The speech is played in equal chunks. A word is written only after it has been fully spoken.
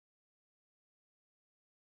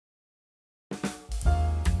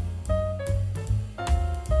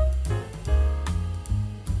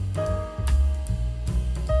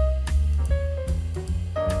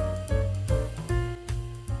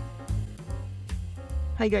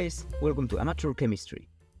Hi guys, welcome to Amateur Chemistry.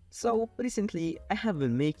 So, recently I have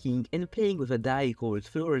been making and playing with a dye called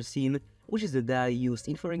Fluorescent, which is the dye used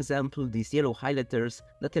in, for example, these yellow highlighters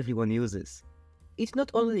that everyone uses. It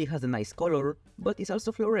not only has a nice color, but it's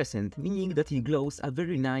also fluorescent, meaning that it glows a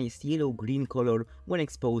very nice yellow-green color when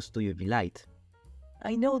exposed to UV light.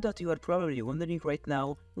 I know that you are probably wondering right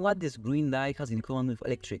now what this green dye has in common with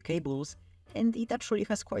electric cables, and it actually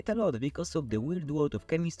has quite a lot because of the weird world of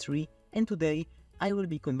chemistry, and today I will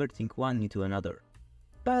be converting one into another.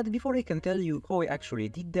 But before I can tell you how I actually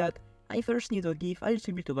did that, I first need to give a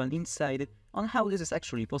little bit of an insight on how this is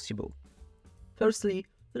actually possible. Firstly,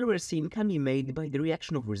 fluorescein can be made by the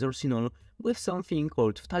reaction of resorcinol with something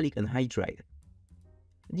called Phthalic anhydride.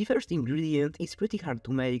 The first ingredient is pretty hard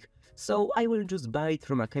to make, so I will just buy it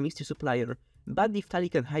from a chemistry supplier, but the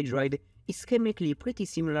Phthalic anhydride is chemically pretty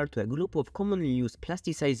similar to a group of commonly used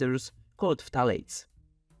plasticizers called phthalates.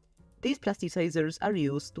 These plasticizers are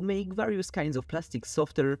used to make various kinds of plastics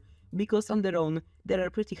softer because on their own they are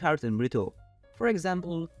pretty hard and brittle. For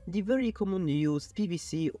example, the very commonly used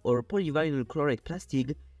PVC or polyvinyl chloride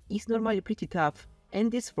plastic is normally pretty tough,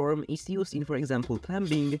 and this form is used in, for example,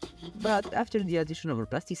 plumbing, but after the addition of a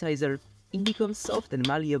plasticizer, it becomes soft and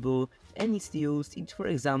malleable and is used in, for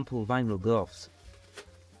example, vinyl gloves.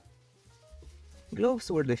 Gloves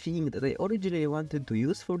were the thing that I originally wanted to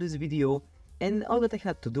use for this video, and all that I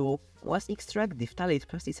had to do was extract the phthalate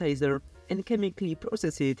plasticizer and chemically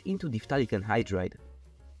process it into the phthalic anhydride.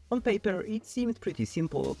 On paper it seemed pretty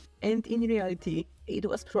simple, and in reality it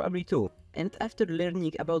was probably too, and after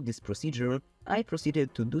learning about this procedure, I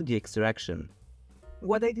proceeded to do the extraction.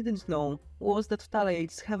 What I didn't know was that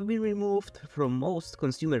phthalates have been removed from most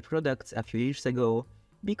consumer products a few years ago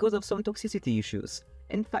because of some toxicity issues,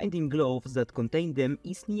 and finding gloves that contain them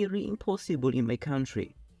is nearly impossible in my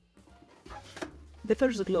country. The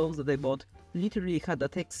first gloves that I bought literally had a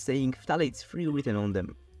text saying phthalates free written on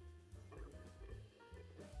them.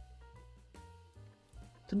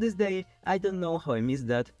 To this day, I don't know how I missed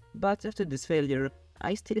that, but after this failure,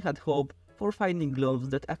 I still had hope for finding gloves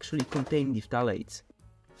that actually contain the phthalates.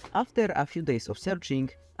 After a few days of searching,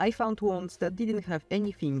 I found ones that didn't have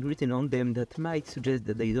anything written on them that might suggest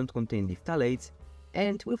that they don't contain the phthalates,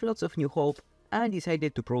 and with lots of new hope, I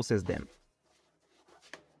decided to process them.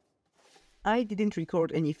 I didn't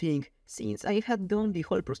record anything since I had done the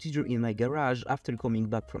whole procedure in my garage after coming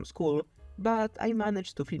back from school, but I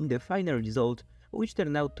managed to film the final result, which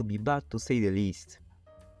turned out to be bad to say the least.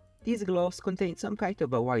 These gloves contained some kind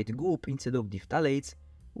of a white goop instead of the phthalates,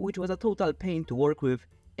 which was a total pain to work with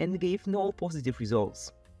and gave no positive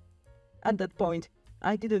results. At that point,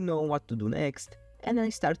 I didn't know what to do next, and I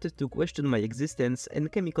started to question my existence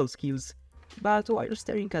and chemical skills, but while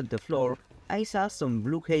staring at the floor, I saw some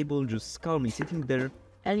blue cable just calmly sitting there,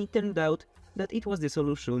 and it turned out that it was the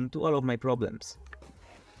solution to all of my problems.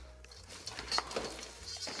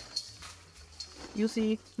 You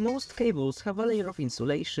see, most cables have a layer of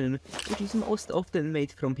insulation, which is most often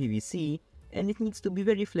made from PVC, and it needs to be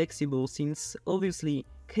very flexible since, obviously,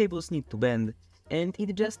 cables need to bend, and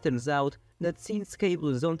it just turns out that since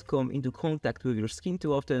cables don't come into contact with your skin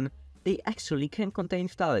too often, they actually can contain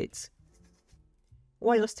phthalates.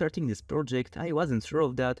 While starting this project, I wasn't sure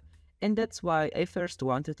of that, and that's why I first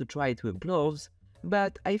wanted to try it with gloves,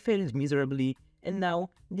 but I failed miserably, and now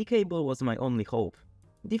the cable was my only hope.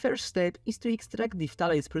 The first step is to extract the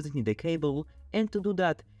phthalates present in the cable, and to do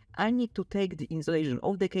that, I need to take the insulation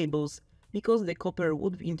of the cables, because the copper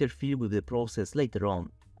would interfere with the process later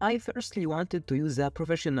on. I firstly wanted to use a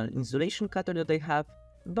professional insulation cutter that I have,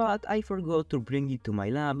 but I forgot to bring it to my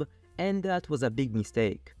lab, and that was a big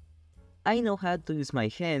mistake. I now had to use my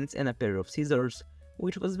hands and a pair of scissors,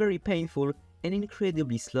 which was very painful and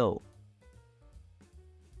incredibly slow.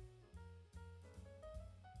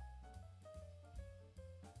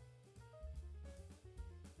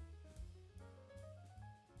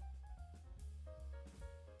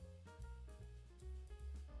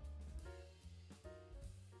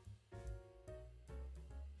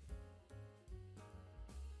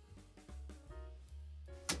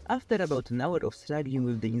 After about an hour of struggling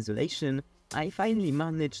with the insulation, I finally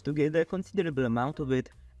managed to get a considerable amount of it,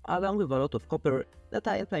 along with a lot of copper that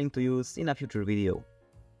I am planning to use in a future video.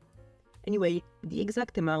 Anyway, the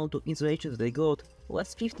exact amount of insulation that I got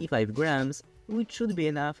was 55 grams, which should be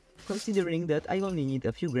enough considering that I only need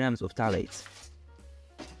a few grams of phthalates.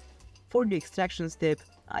 For the extraction step,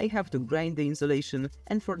 I have to grind the insulation,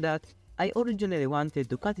 and for that, I originally wanted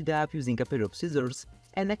to cut it up using a pair of scissors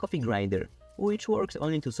and a coffee grinder, which works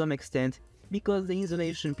only to some extent because the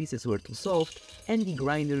insulation pieces were too soft and the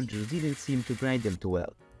grinder just didn't seem to grind them too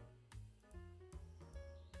well.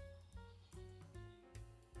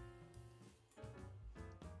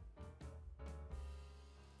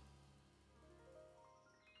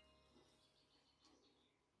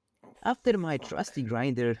 After my trusty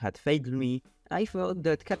grinder had failed me, I thought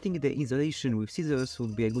that cutting the insulation with scissors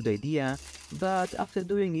would be a good idea, but after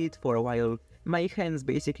doing it for a while, my hands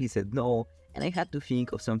basically said no, and I had to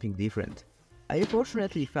think of something different. I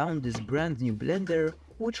fortunately found this brand new blender,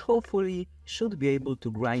 which hopefully should be able to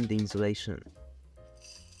grind the insulation.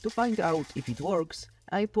 To find out if it works,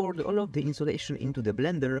 I poured all of the insulation into the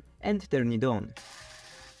blender and turned it on.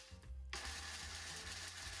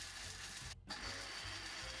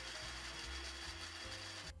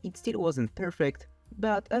 It still wasn't perfect,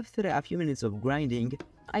 but after a few minutes of grinding,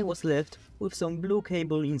 I was left with some blue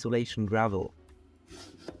cable insulation gravel.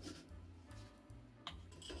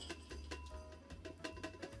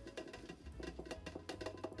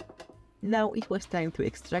 Now it was time to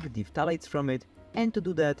extract the phthalates from it, and to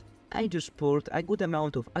do that, I just poured a good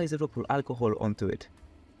amount of isopropyl alcohol onto it.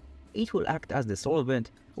 It will act as the solvent,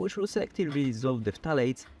 which will selectively dissolve the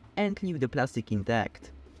phthalates and leave the plastic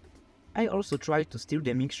intact. I also tried to stir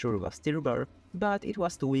the mixture with a stir bar, but it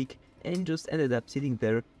was too weak and just ended up sitting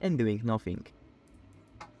there and doing nothing.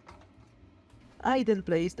 I then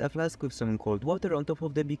placed a flask with some cold water on top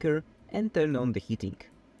of the beaker and turned on the heating.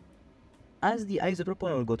 As the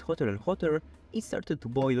isopropanol got hotter and hotter, it started to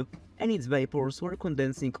boil, and its vapors were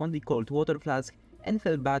condensing on the cold water flask and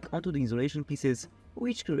fell back onto the insulation pieces,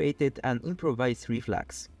 which created an improvised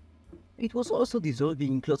reflux. It was also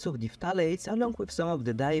dissolving lots of the phthalates along with some of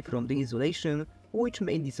the dye from the insulation, which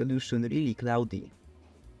made the solution really cloudy.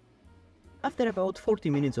 After about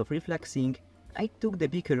 40 minutes of refluxing, I took the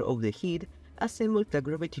beaker off the heat, assembled a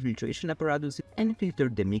gravity filtration apparatus and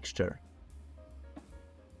filtered the mixture.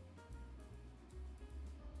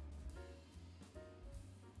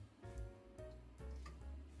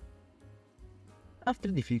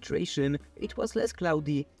 After the filtration, it was less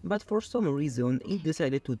cloudy, but for some reason it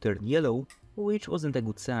decided to turn yellow, which wasn't a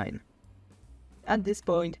good sign. At this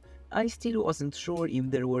point, I still wasn't sure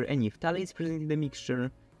if there were any phthalates present in the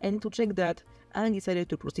mixture, and to check that, I decided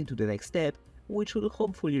to proceed to the next step, which will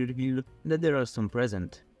hopefully reveal that there are some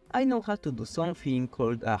present. I know how to do something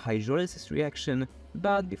called a hydrolysis reaction,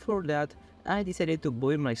 but before that, I decided to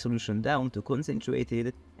boil my solution down to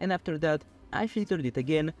concentrated, and after that, I filtered it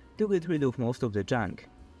again to get rid of most of the junk.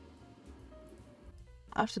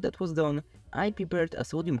 After that was done, I prepared a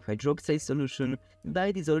sodium hydroxide solution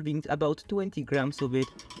by dissolving about 20 grams of it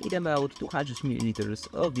in about 200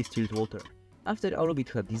 ml of distilled water. After all of it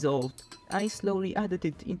had dissolved, I slowly added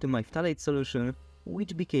it into my phthalate solution,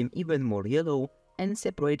 which became even more yellow and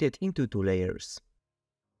separated into two layers.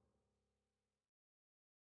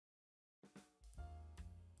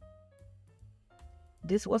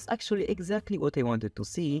 This was actually exactly what I wanted to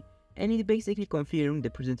see, and it basically confirmed the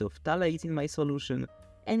presence of phthalates in my solution,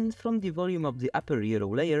 and from the volume of the upper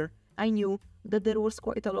yellow layer, I knew that there was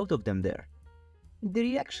quite a lot of them there. The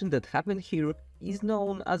reaction that happened here is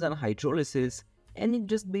known as an hydrolysis, and it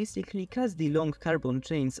just basically cuts the long carbon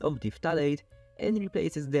chains of the phthalate and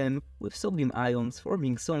replaces them with sodium ions,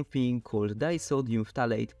 forming something called disodium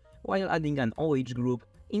phthalate, while adding an OH group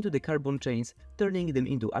into the carbon chains, turning them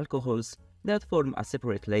into alcohols that form a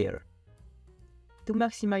separate layer. To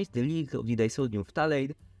maximize the leak of the disodium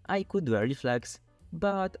phthalate, I could do a reflux,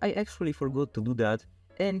 but I actually forgot to do that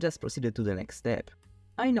and just proceeded to the next step.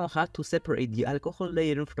 I now had to separate the alcohol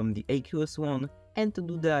layer from the aqueous one, and to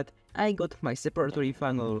do that, I got my separatory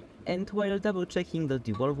funnel, and while double checking that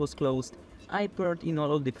the valve was closed, I poured in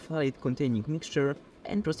all of the phthalate containing mixture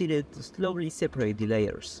and proceeded to slowly separate the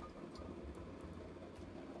layers.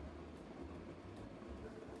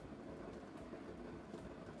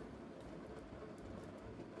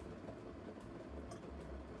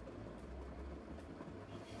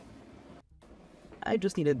 I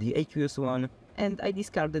just needed the aqueous one, and I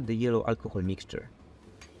discarded the yellow alcohol mixture.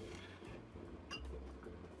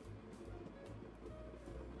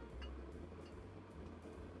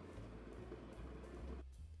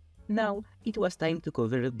 Now, it was time to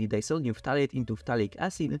convert the disodium phthalate into phthalic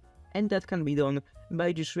acid, and that can be done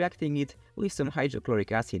by just reacting it with some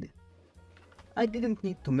hydrochloric acid. I didn't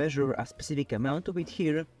need to measure a specific amount of it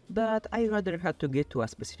here, but I rather had to get to a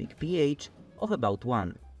specific pH of about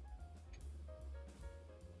 1.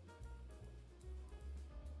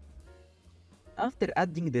 After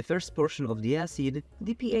adding the first portion of the acid,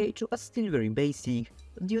 the pH was still very basic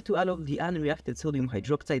due to all of the unreacted sodium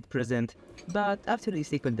hydroxide present, but after the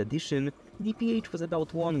second addition, the pH was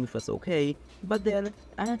about 1, which was okay, but then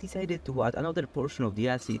I decided to add another portion of the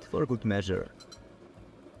acid for good measure.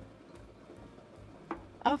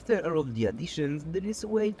 After all of the additions, there is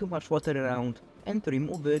way too much water around, and to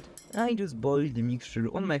remove it, I just boiled the mixture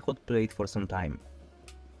on my hot plate for some time.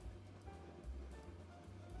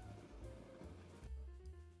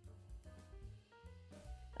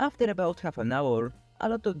 After about half an hour, a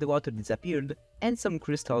lot of the water disappeared and some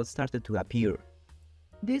crystals started to appear.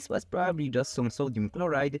 This was probably just some sodium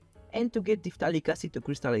chloride, and to get the phthalic acid to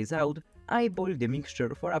crystallize out, I boiled the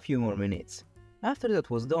mixture for a few more minutes. After that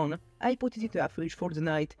was done, I put it into a fridge for the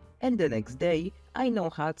night, and the next day I now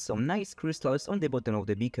had some nice crystals on the bottom of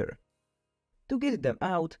the beaker. To get them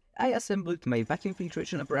out, I assembled my vacuum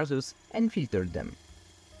filtration apparatus and filtered them.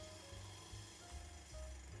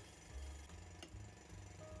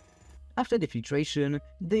 After the filtration,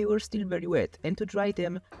 they were still very wet, and to dry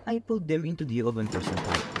them, I put them into the oven for some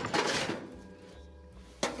time.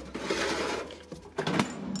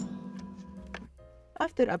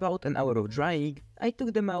 After about an hour of drying, I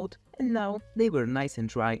took them out, and now they were nice and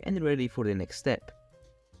dry and ready for the next step.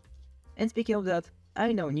 And speaking of that,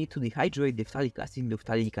 I now need to dehydrate the phthalic acid into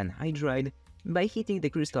phthalic anhydride by heating the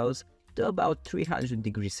crystals to about 300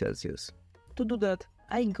 degrees Celsius. To do that,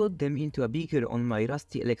 I got them into a beaker on my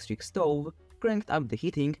rusty electric stove, cranked up the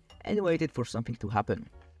heating, and waited for something to happen.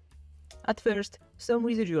 At first, some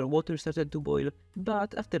residual water started to boil,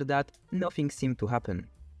 but after that, nothing seemed to happen.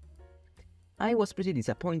 I was pretty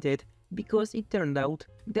disappointed, because it turned out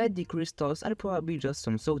that the crystals are probably just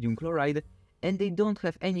some sodium chloride, and they don't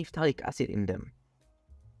have any phthalic acid in them.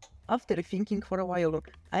 After thinking for a while,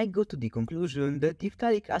 I got to the conclusion that the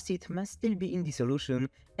phthalic acid must still be in the solution,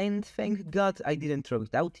 and thank God I didn't throw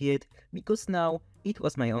it out yet, because now it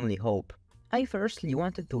was my only hope. I firstly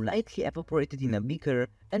wanted to lightly evaporate it in a beaker,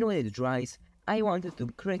 and when it dries, I wanted to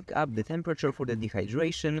crank up the temperature for the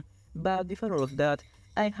dehydration, but before all of that,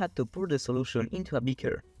 I had to pour the solution into a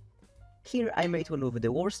beaker. Here I made one of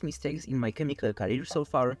the worst mistakes in my chemical career so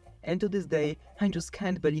far, and to this day, I just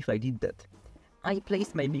can't believe I did that. I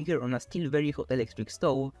placed my beaker on a still very hot electric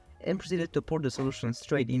stove and proceeded to pour the solution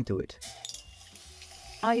straight into it.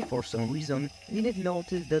 I, for some reason, didn't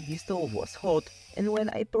notice that the stove was hot, and when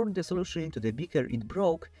I poured the solution into the beaker it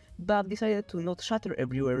broke, but decided to not shatter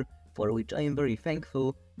everywhere, for which I am very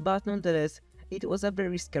thankful, but nonetheless, it was a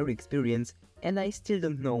very scary experience, and I still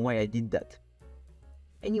don't know why I did that.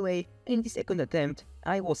 Anyway, in the second attempt,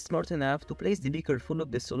 I was smart enough to place the beaker full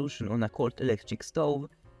of the solution on a cold electric stove,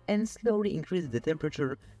 and slowly increase the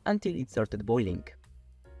temperature until it started boiling.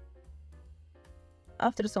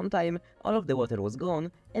 After some time, all of the water was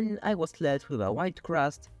gone, and I was left with a white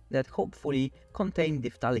crust that hopefully contained the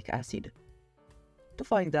phthalic acid. To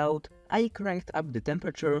find out, I cranked up the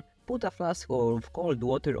temperature, put a flask of cold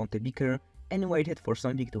water on the beaker, and waited for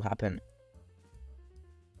something to happen.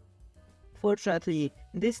 Fortunately,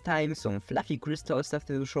 this time some fluffy crystals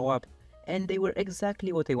started to show up, and they were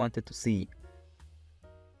exactly what I wanted to see.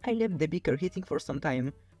 I left the beaker heating for some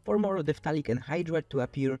time, for more of the phthalic anhydride to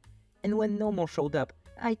appear, and when no more showed up,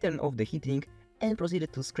 I turned off the heating and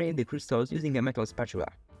proceeded to scrape the crystals using a metal spatula.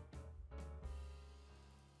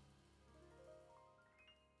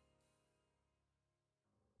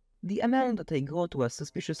 The amount that I got was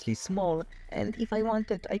suspiciously small, and if I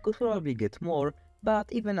wanted I could probably get more,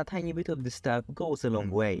 but even a tiny bit of this stuff goes a long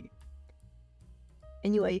way.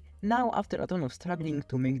 Anyway, now after a ton of struggling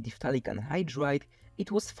to make the phthalic anhydride,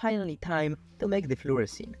 it was finally time to make the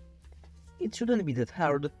Fluorescein. It shouldn't be that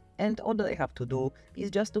hard, and all that I have to do is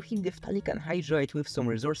just to heat the phthalic anhydride with some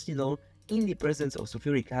resorcinol in the presence of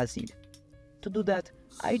sulfuric acid. To do that,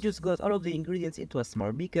 I just got all of the ingredients into a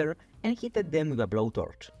small beaker and heated them with a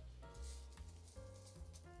blowtorch.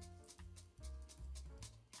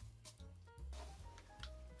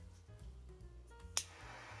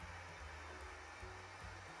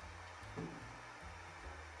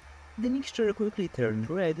 The mixture quickly turned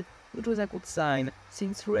red, which was a good sign,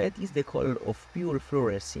 since red is the color of pure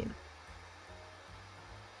fluorescein.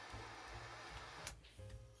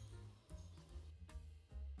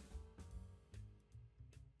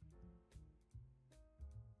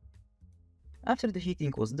 After the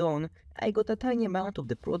heating was done, I got a tiny amount of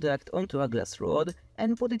the product onto a glass rod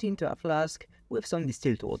and put it into a flask with some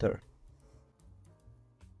distilled water.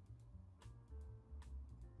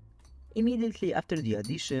 Immediately after the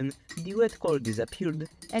addition, the wet color disappeared,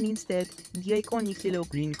 and instead, the iconic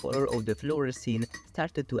yellow-green color of the Fluorescein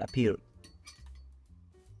started to appear.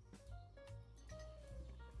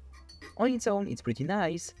 On its own it's pretty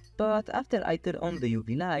nice, but after I turn on the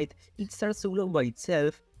UV light, it starts to glow by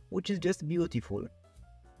itself, which is just beautiful.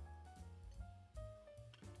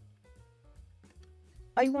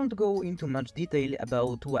 I won't go into much detail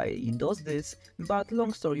about why it does this, but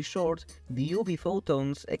long story short, the UV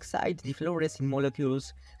photons excite the fluorescent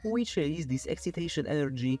molecules, which release this excitation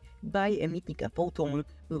energy by emitting a photon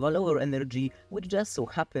with a lower energy, which just so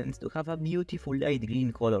happens to have a beautiful light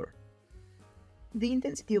green color. The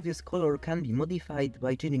intensity of this color can be modified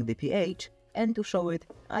by changing the pH, And to show it,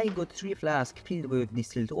 I got 3 flasks filled with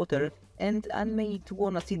distilled water, and I made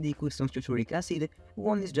one acidic with some sulfuric acid,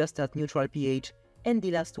 one is just at neutral pH, and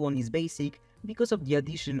the last one is basic because of the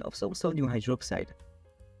addition of some sodium hydroxide.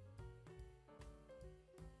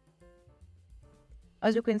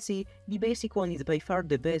 As you can see, the basic one is by far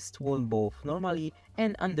the best one both normally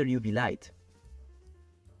and under UV light.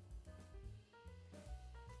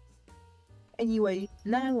 Anyway,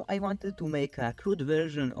 now I wanted to make a crude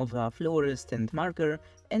version of a fluorescent marker,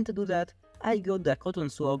 and to do that, I got the cotton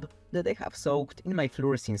swab that I have soaked in my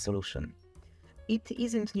Fluorescein solution. It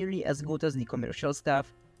isn't nearly as good as the commercial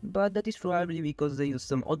stuff, but that is probably because they use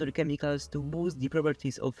some other chemicals to boost the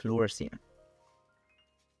properties of Fluorescein.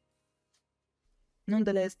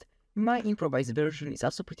 Nonetheless, my improvised version is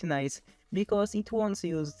also pretty nice, because it once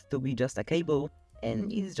used to be just a cable,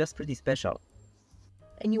 and it is just pretty special.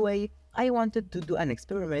 Anyway, I wanted to do an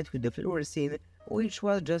experiment with the Fluorescein, which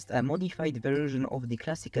was just a modified version of the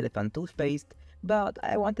classic elephant toothpaste, but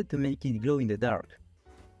I wanted to make it glow in the dark.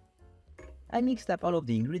 I mixed up all of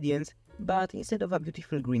the ingredients, but instead of a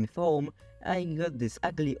beautiful green foam, I got this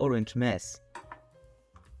ugly orange mess.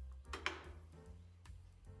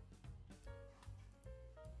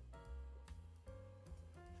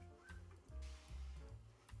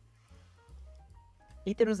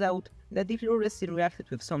 It turns out that the Fluorescein reacted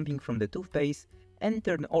with something from the toothpaste and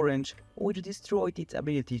turned orange, which destroyed its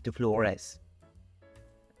ability to fluoresce.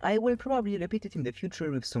 I will probably repeat it in the future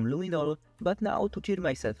with some luminol, but now to cheer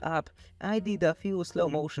myself up, I did a few slow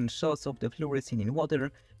motion shots of the Fluorescein in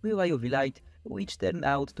water with a UV light, which turned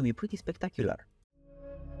out to be pretty spectacular.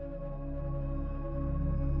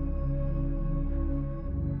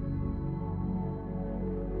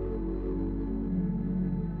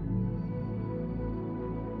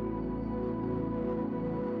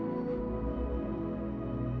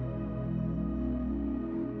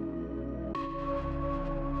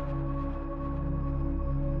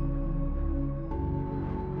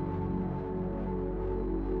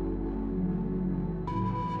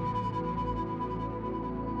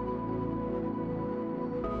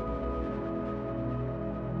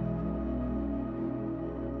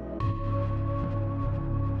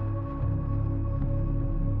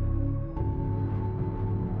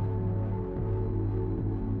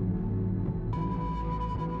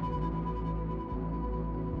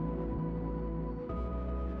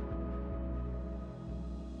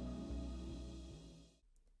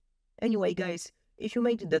 Anyway guys, if you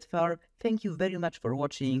made it that far, thank you very much for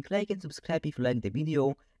watching, like and subscribe if you liked the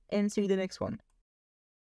video, and see you in the next one.